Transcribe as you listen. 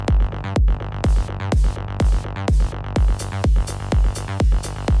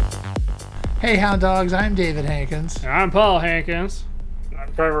Hey, Hound Dogs, I'm David Hankins. I'm Paul Hankins.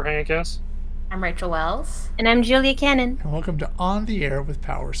 I'm Trevor Hankins. I'm Rachel Wells. And I'm Julia Cannon. And welcome to On the Air with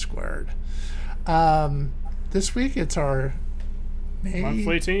Power Squared. This week it's our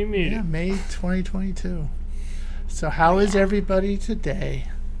monthly team meeting. Yeah, May 2022. So how is everybody today?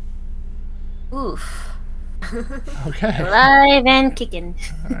 Oof. Okay. Live and kicking.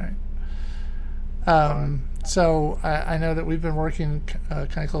 All right. So I know that we've been working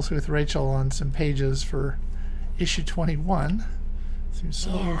kind of closely with Rachel on some pages for issue 21. Seems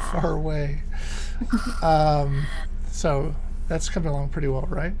so far away. So that's coming along pretty well,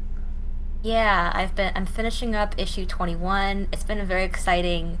 right? Yeah, I'm finishing up issue 21. It's been a very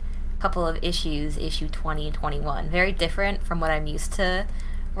exciting couple of issues, issue 20 and 21. Very different from what I'm used to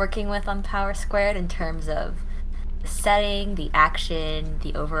working with on Power Squared in terms of the setting, the action,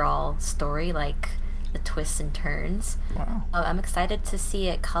 the overall story, like the twists and turns. Wow. I'm excited to see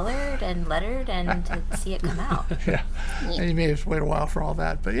it colored and lettered and to see it come out. Yeah. And you may have to wait a while for all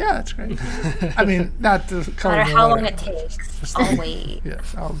that, but yeah, it's great. I mean, not the No color. matter how long it takes, I'll wait.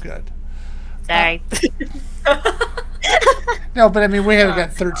 Yes. Oh, good. Sorry. No, but I mean, we haven't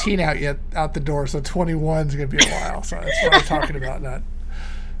got 13 out the door, so 21 is going to be a while. So that's what I'm talking about, not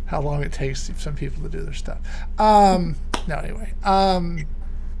how long it takes some people to do their stuff. No, anyway.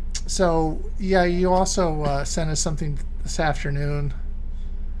 So, yeah, you also sent us something this afternoon.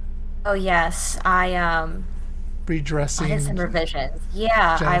 Oh, yes. Redressing. I did some revisions.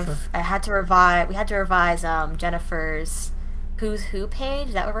 Yeah, Jennifer. I had to revise. We had to revise Jennifer's Who's Who page.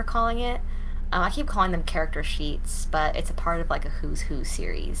 Is that what we're calling it? I keep calling them character sheets, but it's a part of like a Who's Who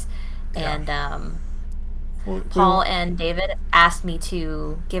series. Yeah. And Paul and David asked me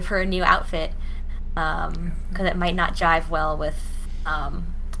to give her a new outfit because it might not jive well with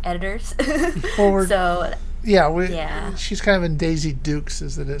editors. So. Yeah, she's kind of in Daisy Dukes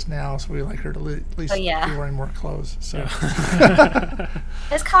as it is now, so we like her to at least be wearing more clothes. So it's kind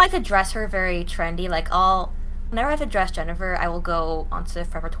of like to dress her very trendy. Like whenever I have to dress Jennifer, I will go onto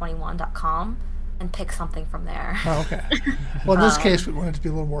forever21.com and pick something from there. Oh, okay. Well, in this case, we wanted it to be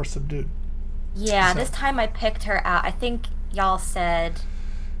a little more subdued. Yeah, this time I picked her out. I think y'all said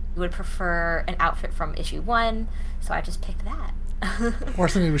you would prefer an outfit from issue 1, so I just picked that. Or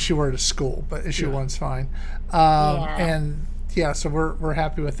something she wore to school, but issue 1's fine. And yeah, so we're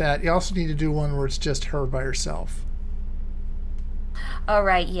happy with that. You also need to do one where it's just her by herself. Oh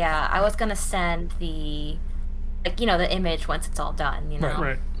right, yeah. I was gonna send the the image once it's all done.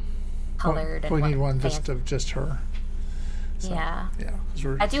 Right. Colored. We need one fancy. just her. So, yeah.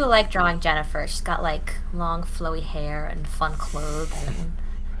 Yeah. I do like drawing Jennifer. She's got like long flowy hair and fun clothes,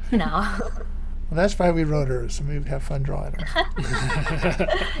 and Well, that's why we wrote her, so we'd have fun drawing her.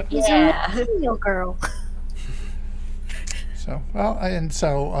 Yeah. Real girl. So,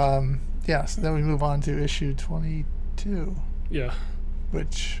 so then we move on to issue 22. Yeah.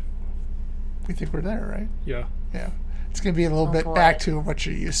 Which we think we're there, right? Yeah. Yeah. It's going to be a little bit back to what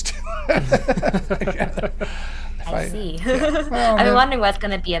you're used to. I see. Yeah. Well, I've been wondering what it's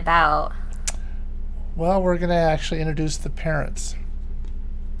going to be about. Well, we're going to actually introduce the parents.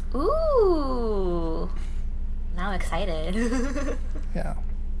 Ooh. Now I'm excited. Yeah.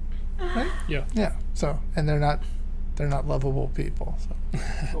 Right? Yeah. Yeah. So, and they're not lovable people. So.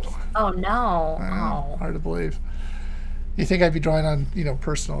 Oh no. Oh. Hard to believe. You think I'd be drawing on,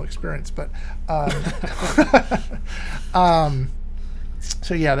 personal experience, but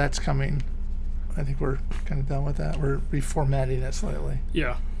so yeah, that's coming. I think we're kind of done with that. We're reformatting it slightly.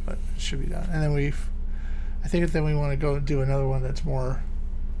 Yeah. But it should be done. And then we want to go do another one that's more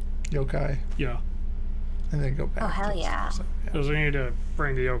yokai. Yeah. And then go back. Oh, hell yeah. So, Because we need to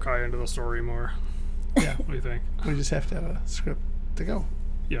bring the yokai into the story more. Yeah. What do you think? We just have to have a script to go.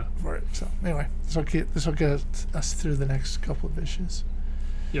 Yeah. For it. So anyway, this will get us through the next couple of issues.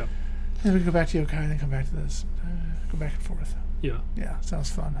 Yeah. Then we go back to yokai, and then come back to this. Go back and forth. Yeah. Yeah, sounds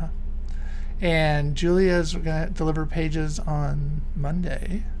fun, huh? And Julia's going to deliver pages on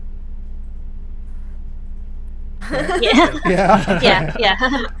Monday. Right? Yeah. Yeah.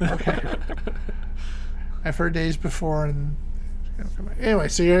 Yeah. Okay. I've heard days before, and anyway,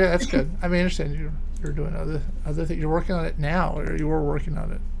 so that's good. I understand you're doing other things. You're working on it now, or you were working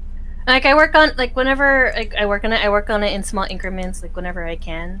on it. Like I work on whenever I work on it in small increments, like whenever I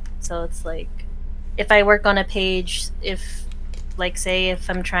can. So it's like if I work on a page, if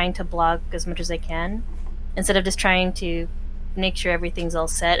I'm trying to blog as much as I can, instead of just trying to make sure everything's all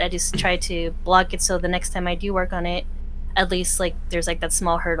set, I just try to block it so the next time I do work on it, at least there's that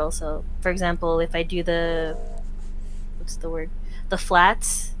small hurdle. So for example, if I do the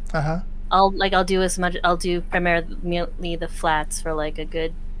flats, Uh-huh. I'll do primarily the flats for like a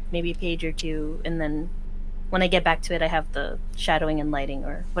good maybe a page or two, and then when I get back to it, I have the shadowing and lighting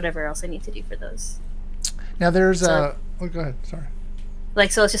or whatever else I need to do for those. Now there's So- Oh, go ahead. Sorry.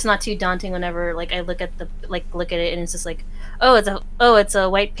 Like, so it's just not too daunting whenever like I look at it and it's just like, it's a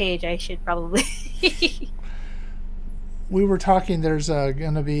white page. I should probably. We were talking. There's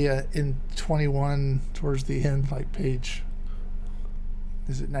going to be in 21 towards the end, like page.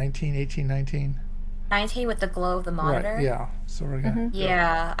 Is it 19, 18, 19? 19 with the glow of the monitor. Right. Yeah. So we're gonna.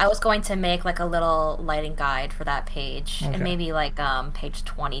 Yeah, I was going to make like a little lighting guide for that page, Okay. and maybe like page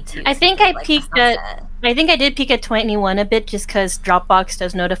 22. I think so I like, peeked the at. sunset. I think I did peek at 21 a bit just because Dropbox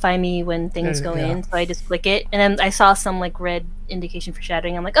does notify me when things go Yeah. in, so I just click it, and then I saw some like red indication for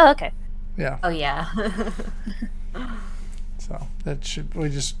shadowing. I'm like, oh, okay. Yeah. Oh yeah. So that should. We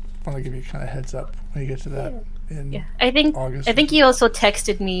just want to give you kind of heads up when you get to that in Yeah, I think August. I think you also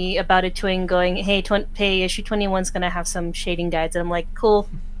texted me about it twin going, hey, hey, issue 21's gonna have some shading guides, and I'm like, cool,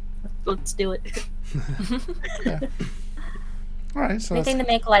 let's do it. All right. So that's, Anything to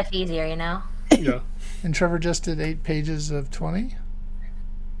make life easier, you know. Yeah. and Trevor just did 8 pages of 20.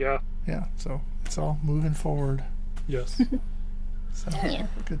 Yeah. Yeah. So it's all moving forward. Yes. So Yeah.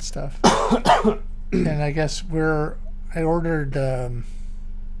 good stuff. And I guess I ordered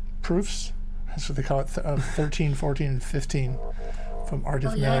proofs. That's what they call it, of 13, 14, and 15 from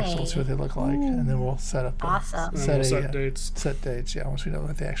Arithmetics. yay. We'll see what they look like, and then we'll set up Awesome. And set, we'll set a, dates. set dates. Yeah, once we know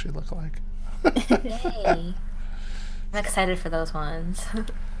what they actually look like. Yay. I'm excited for those ones.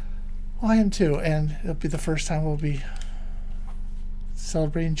 Well, I am too, and it'll be the first time we'll be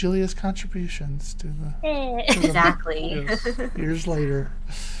celebrating Julia's contributions to the Exactly. Yes. years later,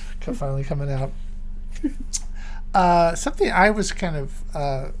 finally coming out. Something I was kind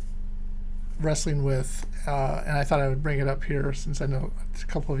of wrestling with, and I thought I would bring it up here since I know a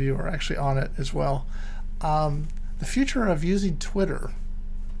couple of you are actually on it as well. The future of using Twitter.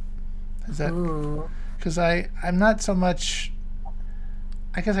 Is that Ooh. because I'm not so much.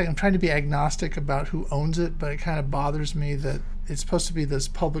 I guess I'm trying to be agnostic about who owns it, but it kind of bothers me that it's supposed to be this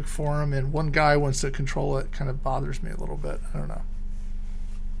public forum and one guy wants to control it. Kind of bothers me a little bit. I don't know.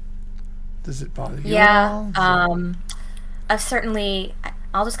 Does it bother you? Yeah. at all?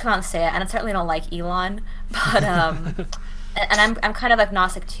 I'll just come out and say it, and I certainly don't like Elon, but and I'm kind of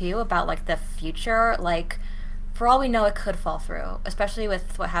agnostic too about like the future. Like, for all we know, it could fall through, especially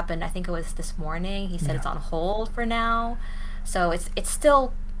with what happened. I think it was this morning. He said it's on hold for now, so it's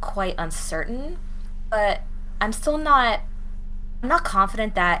still quite uncertain. But I'm not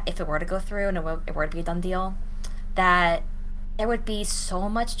confident that if it were to go through and it were to be a done deal, that there would be so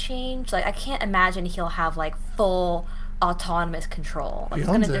much change. Like, I can't imagine he'll have like full autonomous control. Like, He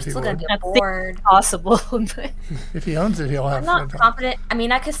owns it, there's he still gonna would. be a That's the- board. Possible. But If he owns it, he'll have. I'm not fun. confident. I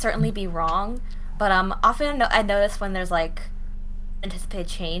mean, I could certainly be wrong, but often I notice when there's like anticipated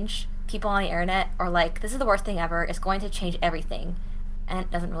change, people on the internet are like, "This is the worst thing ever. It's going to change everything," and it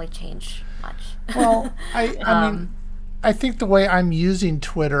doesn't really change much. Well, I mean, I think the way I'm using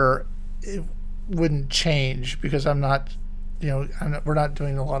Twitter, it wouldn't change because I'm not, we're not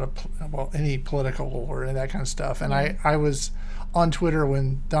doing a lot of, any political or any of that kind of stuff. And I was on Twitter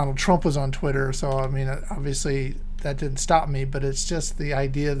when Donald Trump was on Twitter. So, I mean, obviously that didn't stop me, but it's just the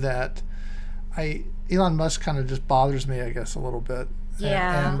idea that Elon Musk kind of just bothers me, I guess, a little bit.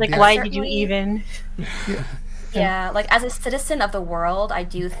 Yeah. like, the- why did you Certainly- even? Yeah, like as a citizen of the world, I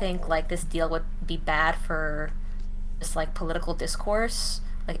do think like this deal would be bad for just like political discourse.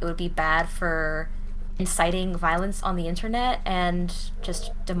 Like, it would be bad for inciting violence on the internet and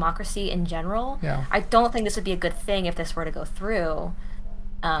just democracy in general. Yeah. I don't think this would be a good thing if this were to go through.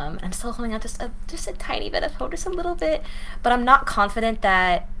 I'm still holding out just a tiny bit of hope, just a little bit, but I'm not confident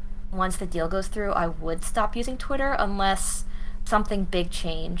that once the deal goes through, I would stop using Twitter unless something big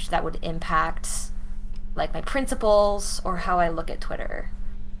changed that would impact like my principles or how I look at Twitter.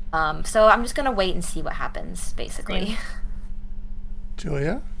 So I'm just gonna wait and see what happens, basically. Same.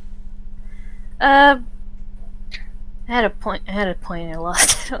 Julia? I had a point. I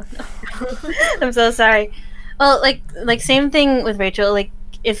lost. I don't know. I'm so sorry. Well, like same thing with Rachel. Like,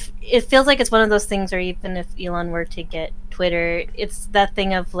 if it feels like it's one of those things where even if Elon were to get Twitter, it's that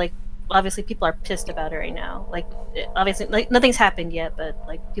thing of like, obviously people are pissed about it right now. Like, obviously, like nothing's happened yet, but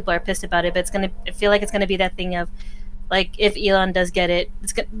like people are pissed about it. But I feel like it's gonna be that thing of, like, if Elon does get it,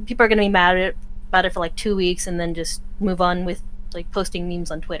 people are gonna be mad about it for like 2 weeks and then just move on with like posting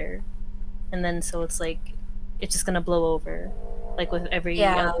memes on Twitter, and then so it's like it's just gonna blow over, like with every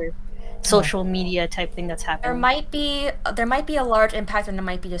Yeah. other social media type thing that's happening. There might be a large impact, and there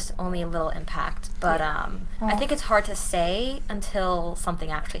might be just only a little impact. But I think it's hard to say until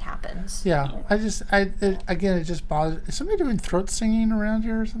something actually happens. Yeah, it just bothers. Is somebody doing throat singing around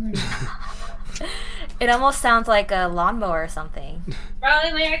here or something? It almost sounds like a lawnmower or something.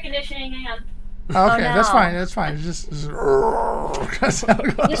 Probably my air conditioning. Hang on. Okay, no. That's fine. It's just We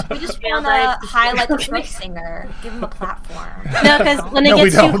just want to highlight the throat singer. Give him a platform. No, because when it No, we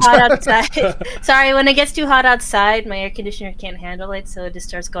gets too don't. hot outside. Sorry, when it gets too hot outside, my air conditioner can't handle it, so it just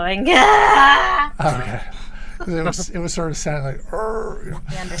starts going. "Ah!" okay. 'Cause it was sort of sounding like.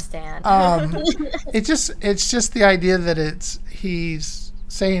 We understand. It's just the idea that he's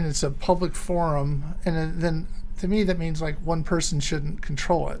saying it's a public forum, and then to me that means like one person shouldn't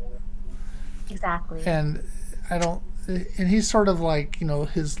control it. Exactly. And he's sort of like, I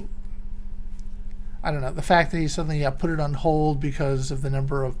don't know, the fact that he suddenly put it on hold because of the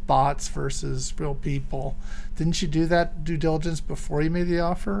number of bots versus real people. Didn't you do that due diligence before you made the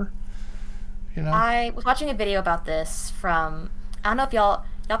offer? I was watching a video about this from, I don't know if y'all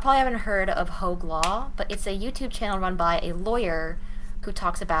probably haven't heard of Hogue Law, but it's a YouTube channel run by a lawyer who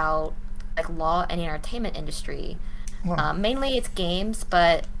talks about like law and the entertainment industry. Wow. Mainly it's games,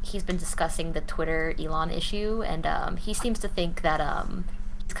 but he's been discussing the Twitter Elon issue, and he seems to think that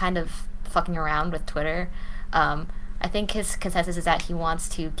he's kind of fucking around with Twitter. I think his consensus is that he wants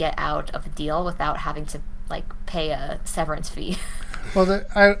to get out of the deal without having to like pay a severance fee. Well,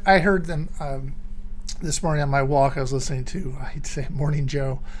 I heard them this morning on my walk. I was listening to, I hate to say, Morning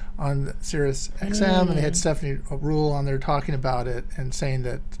Joe on Sirius XM, and they had Stephanie Rule on there talking about it and saying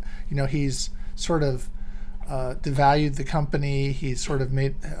that he's sort of devalued the company. He's sort of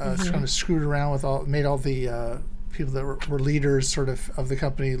made kind of screwed around with made all the people that were leaders sort of the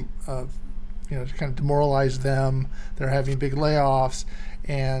company, to kind of demoralize them. They're having big layoffs,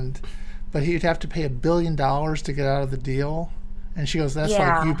 but he'd have to pay $1 billion to get out of the deal. And she goes, that's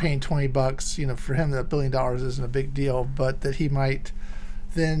like you paying $20. For him, that $1 billion isn't a big deal, but that he might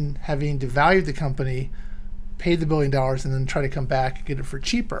then, having devalued the company, pay the $1 billion and then try to come back and get it for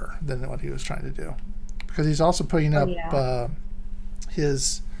cheaper than what he was trying to do. Because he's also putting up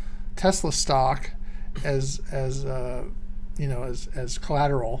his Tesla stock as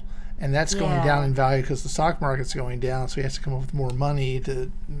collateral, and that's going down in value because the stock market's going down. So he has to come up with more money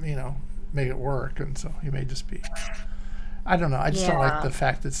to make it work, and so he may just be. I don't know. I just don't like the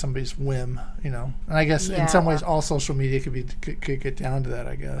fact that somebody's whim, And I guess in some ways, all social media could get down to that.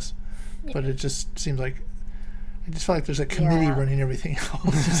 I guess, but it just seems like. I just feel like there's a committee running everything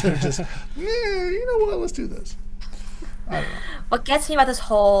else instead of just, you know what, let's do this. I don't know. What gets me about this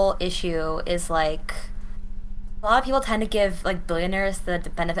whole issue is like a lot of people tend to give like billionaires the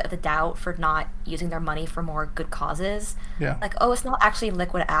benefit of the doubt for not using their money for more good causes. Yeah. Like, oh, it's not actually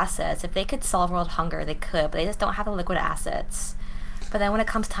liquid assets. If they could solve world hunger, they could, but they just don't have the liquid assets. But then when it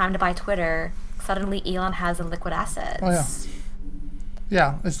comes time to buy Twitter, suddenly Elon has the liquid assets. Oh, yeah.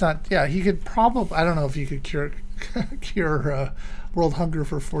 Yeah, it's not. Yeah, he could probably. I don't know if you could cure world hunger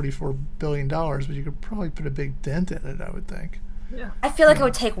for $44 billion, but you could probably put a big dent in it, I would think. Yeah. I feel like it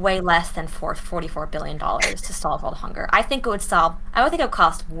would take way less than $44 billion to solve world hunger. I think it would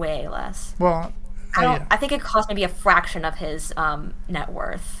cost way less. Well, I think it cost maybe a fraction of his net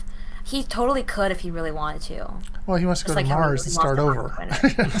worth. He totally could if he really wanted to. Well, he wants to go to Mars and start over.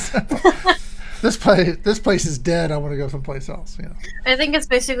 Over. This place is dead. I want to go someplace else. I think it's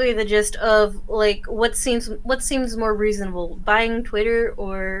basically the gist of like what seems more reasonable: buying Twitter,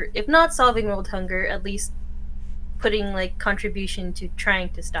 or if not solving world hunger, at least putting like contribution to trying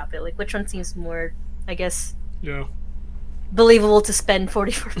to stop it. Like which one seems more, I guess, believable to spend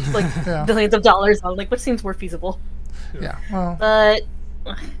 $44 billions of dollars on? Like what seems more feasible? Yeah. Well, but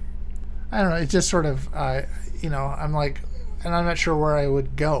I don't know. It's just sort of I'm like, and I'm not sure where I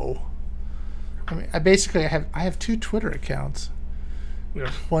would go. I mean, I have 2 Twitter accounts. Yeah.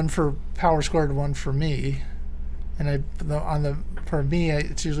 One for Power Squared and one for me. And for me,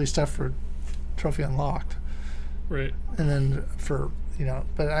 it's usually stuff for Trophy Unlocked. Right. And then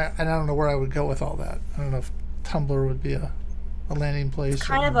but I don't know where I would go with all that. I don't know if Tumblr would be a landing place. It's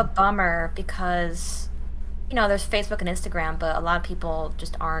kind of a bummer because there's Facebook and Instagram, but a lot of people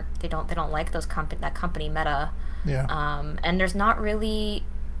just they don't like that company Meta. Yeah. And there's not really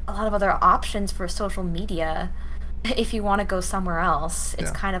a lot of other options for social media if you want to go somewhere else.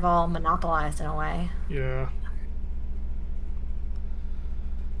 It's kind of all monopolized in a way. Yeah.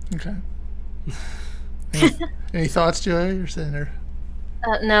 Okay. Any thoughts, Joey? You're sitting there.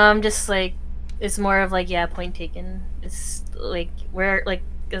 No, I'm just like, it's more of like, point taken. It's like,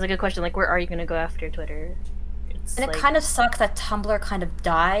 there's a good question, like, where are you going to go after Twitter? It's And like, it kind of sucks that Tumblr kind of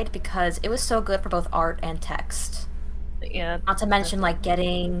died because it was so good for both art and text. yeah. Not to mention like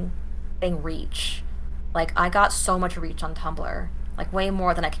getting reach. Like I got so much reach on Tumblr, like way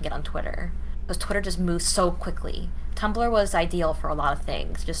more than I can get on Twitter. Because Twitter just moves so quickly. Tumblr was ideal for a lot of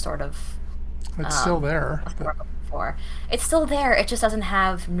things, just sort of It's still there. that's But what I'm looking for. It's still there, it just doesn't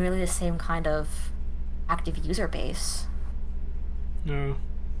have nearly the same kind of active user base. No.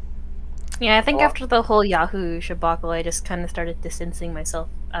 Yeah, I think after the whole Yahoo debacle, I just kind of started distancing myself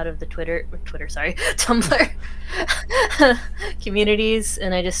out of the Tumblr communities,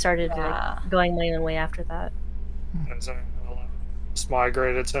 and I just started Yeah. like going my own way after that. And so just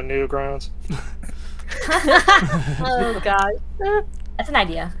migrated to Newgrounds. Oh god. That's an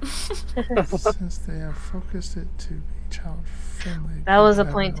idea. since they have focused it to be child friendly. That was a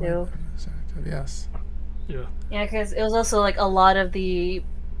point, too. Yes. Yeah. Yeah, because it was also like a lot of the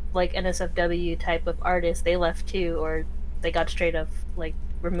like NSFW type of artists, they left too, or they got straight up like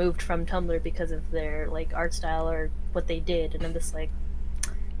removed from Tumblr because of their like art style or what they did, and I'm just like,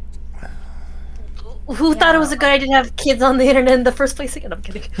 who thought it was a good idea to have kids on the internet in the first place again? I'm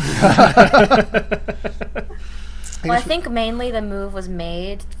kidding. Well, I think mainly the move was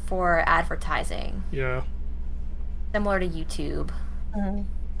made for advertising, Yeah. similar to YouTube. Mhm.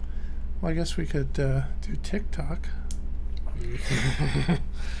 Well, I guess we could do TikTok.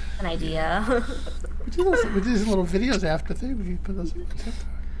 An idea. We do these little videos after thing. We could put those on TikTok.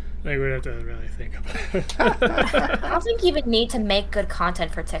 I think we'd have to really think about it. I don't think you even need to make good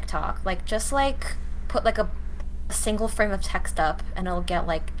content for TikTok. Like, just like put like a single frame of text up, and it'll get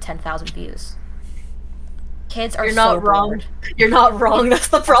like 10,000 views. Kids are You're so not wrong. bored. You're not wrong. That's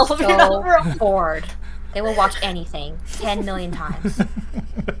the problem. You're not So wrong. bored. They will watch anything 10 million times.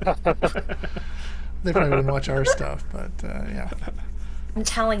 They probably wouldn't watch our stuff, but yeah. I'm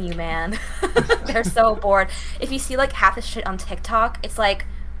telling you, man. They're so bored. If you see like half the shit on TikTok, it's like,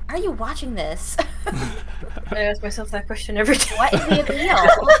 are you watching this? I ask myself that question every day. What is the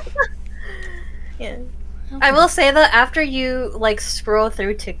appeal? Yeah. I will say that after you like scroll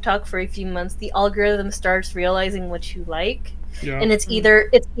through TikTok for a few months, the algorithm starts realizing what you like, Yeah. and it's either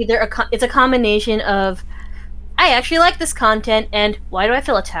it's a combination of I actually like this content, and why do I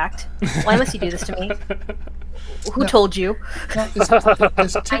feel attacked? Why must you do this to me? Who No. told you? Now, is I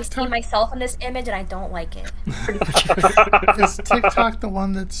see TikTok, myself in this image and I don't like it. is TikTok the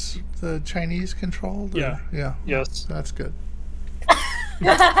one that's the Chinese controlled? or- Yeah. Yeah. Yes. That's good.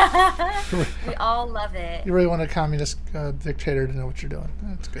 We all love it. You really want a communist dictator to know what you're doing.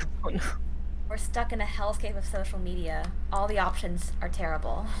 That's good. Oh, no. We're stuck in a hellscape of social media. All the options are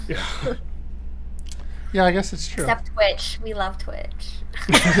terrible. Yeah. Yeah, I guess it's true. Except Twitch. We love Twitch.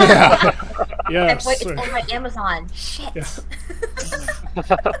 Yeah. Yes. It's owned by Amazon. Shit.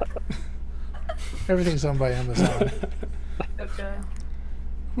 Yeah. Everything's owned by Amazon. Okay.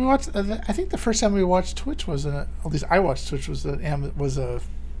 We watched. I think the first time we watched Twitch was at least I watched Twitch was a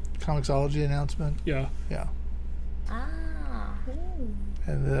Comixology announcement. Yeah. Yeah, Ah.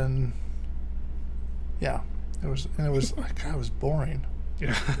 and then yeah, it was like God, it was boring.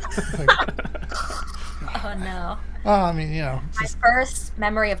 Yeah. Like, Oh no. well, I mean, you know, it's My just, first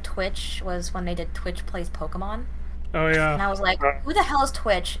memory of Twitch was when they did Twitch Plays Pokemon. Oh And yeah. I was like, who the hell is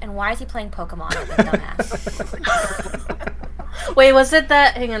Twitch? And why is he playing Pokemon like a dumbass? Wait, was it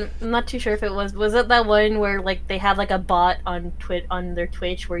that? Hang on, I'm not too sure if it was. Was it that one where like they had like a bot on their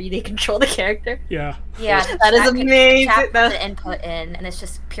Twitch where they control the character? Yeah. Yeah. That is chat can- amazing. Chat puts That- the input in, and it's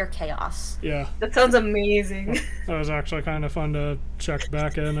just pure chaos. Yeah. That sounds amazing. That was actually kind of fun to check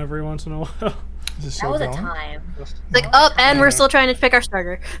back in every once in a while. is this That still was a going? time. Like, oh, and we're still trying to pick our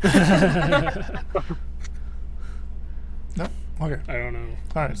starter. No. Okay. I don't know.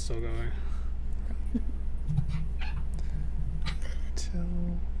 All right. It's still going.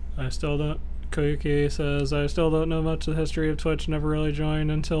 Till I still don't. Koyuki says, I still don't know much of the history of Twitch, never really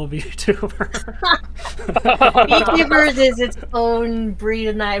joined until VTuber. VTubers is its own breed,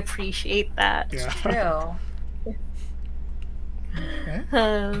 and I appreciate that. Yeah. True.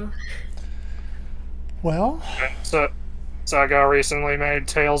 okay. Well, So Saga recently made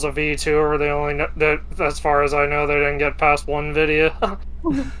Tales of V2, they only that as far as I know they didn't get past one video.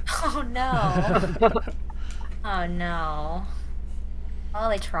 Oh no. Oh no. Well,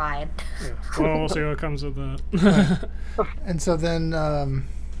 they tried. Yeah. Well, we'll see what comes of that. and so then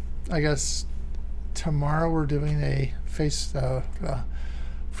I guess tomorrow we're doing a Free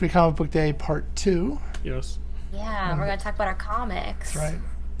Comic Book Day Part 2. Yes. Yeah, we're gonna talk about our comics. That's right.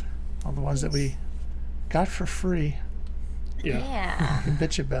 All the ones that we got for free Yeah. Yeah. and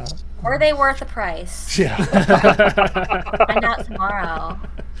bitch about. Were they worth the price? Yeah. Find out tomorrow.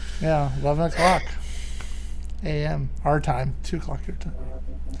 Yeah, 11 o'clock. a.m. our time, 2 o'clock your time.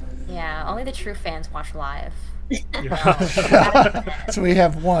 Yeah, only the true fans watch live. So we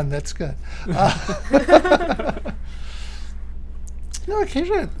have one. That's good.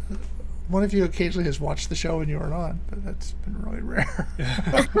 Occasionally, one of you occasionally has watched the show when you weren't on, but that's been really rare.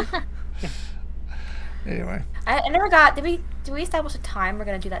 Anyway, I never got. Did we establish a time we're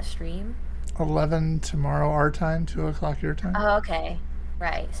gonna do that stream? 11 tomorrow our time, 2 o'clock your time. Oh, okay.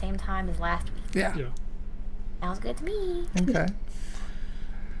 Right, same time as last week. Yeah. Sounds good to me. Okay.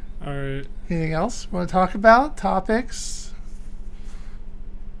 All right. Anything else want to talk about? Topics?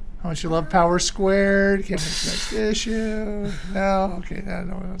 How much you love Power Squared? Can't make the next issue. No? Okay.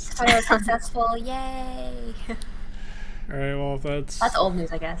 No. So it was successful. Yay. All right. Well, that's old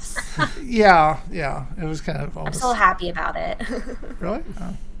news, I guess. Yeah. It was kind of I'm almost... so happy about it. Really?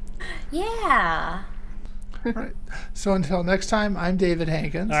 Oh. Yeah. All right. So until next time, I'm David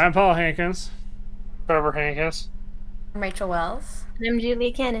Hankins. I'm Paul Hankins. Trevor Hankins. I'm Rachel Wells. And I'm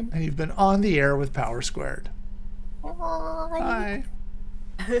Julia Cannon. And you've been on the air with Power Squared. Bye.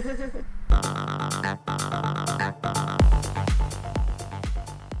 Bye.